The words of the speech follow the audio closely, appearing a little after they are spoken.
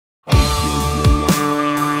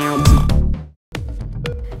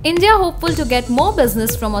India hopeful to get more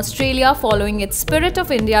business from Australia following its Spirit of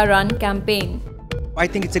India Run campaign. I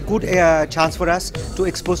think it's a good chance for us to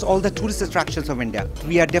expose all the tourist attractions of India.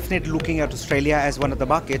 We are definitely looking at Australia as one of the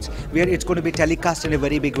markets where it's going to be telecast in a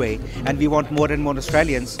very big way, and we want more and more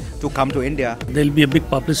Australians to come to India. There will be a big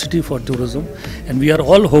publicity for tourism, and we are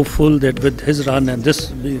all hopeful that with his run and this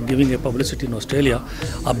giving a publicity in Australia,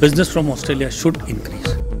 our business from Australia should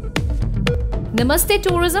increase. Namaste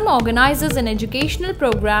Tourism organises an educational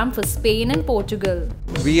program for Spain and Portugal.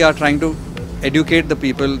 We are trying to educate the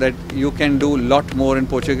people that you can do a lot more in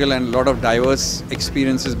Portugal and a lot of diverse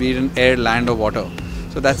experiences, be it in air, land or water.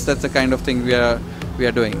 So that's the kind of thing we are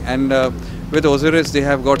doing. And with OSIRIS, they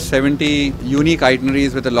have got 70 unique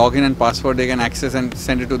itineraries with a login and password they can access and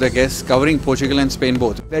send it to their guests, covering Portugal and Spain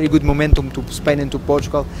both. Very good momentum to Spain and to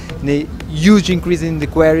Portugal, and a huge increase in the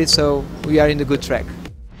queries, so we are in the good track.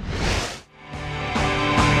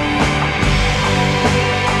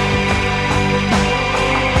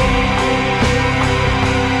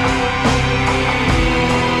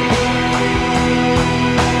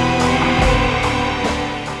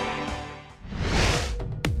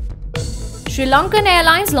 Lankan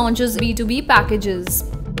Airlines launches B2B packages.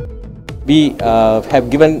 We have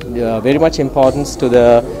given very much importance to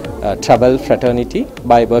the travel fraternity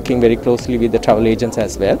by working very closely with the travel agents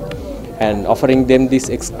as well, and offering them this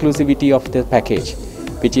exclusivity of the package,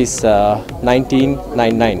 which is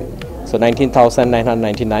 1999, so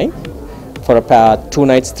 19,999 for a 2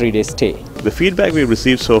 nights 3 days stay. The feedback we've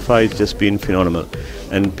received so far has just been phenomenal,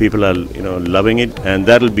 and people are loving it, and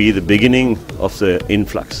that'll be the beginning of the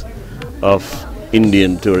influx of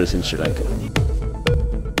Indian tourists in Sri Lanka.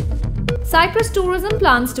 Cyprus Tourism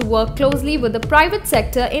plans to work closely with the private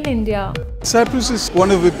sector in India. Cyprus is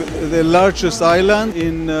one of the largest islands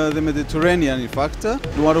in the Mediterranean, in fact.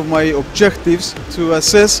 One of my objectives to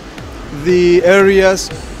assess the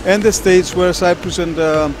areas and the states where Cyprus and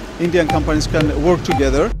Indian companies can work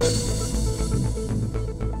together.